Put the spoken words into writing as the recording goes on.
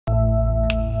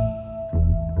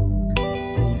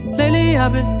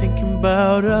I've been thinking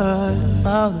about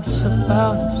us,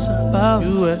 about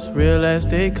you as real as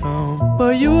they come.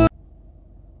 But you.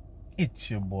 It's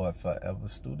your boy Forever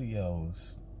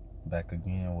Studios, back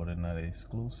again with another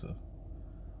exclusive.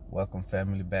 Welcome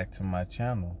family back to my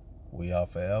channel. We are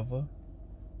forever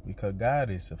because God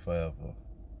is forever.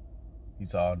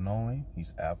 He's all-knowing.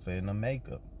 He's Alpha and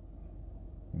Omega.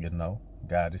 You know,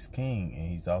 God is King,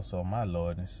 and He's also my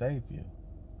Lord and Savior.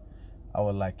 I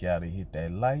would like y'all to hit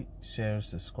that like, share,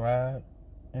 subscribe,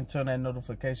 and turn that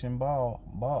notification bell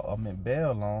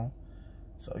on,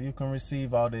 so you can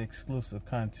receive all the exclusive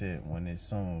content when it's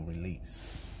soon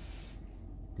released.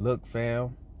 Look,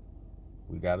 fam,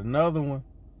 we got another one.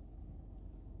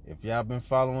 If y'all been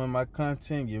following my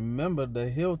content, you remember the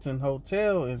Hilton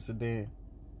Hotel incident.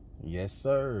 Yes,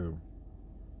 sir.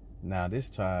 Now this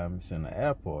time it's in the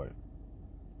airport.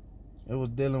 It was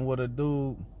dealing with a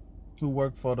dude who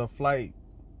worked for the flight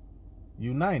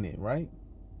United, right?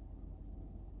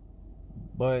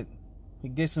 But he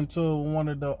gets into one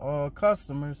of the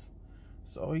customers,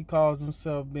 so he calls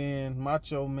himself being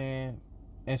Macho Man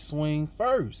and swing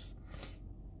first.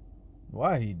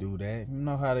 Why he do that? You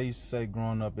know how they used to say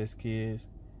growing up as kids,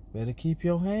 better keep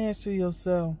your hands to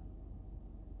yourself.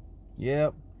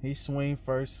 Yep, he swing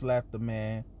first, slapped the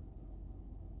man,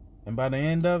 and by the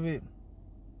end of it,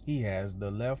 he has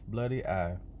the left bloody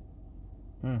eye.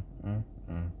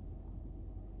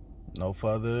 No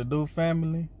further ado,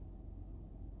 family.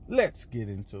 Let's get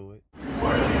into it. You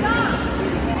saw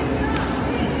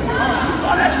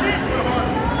that shit?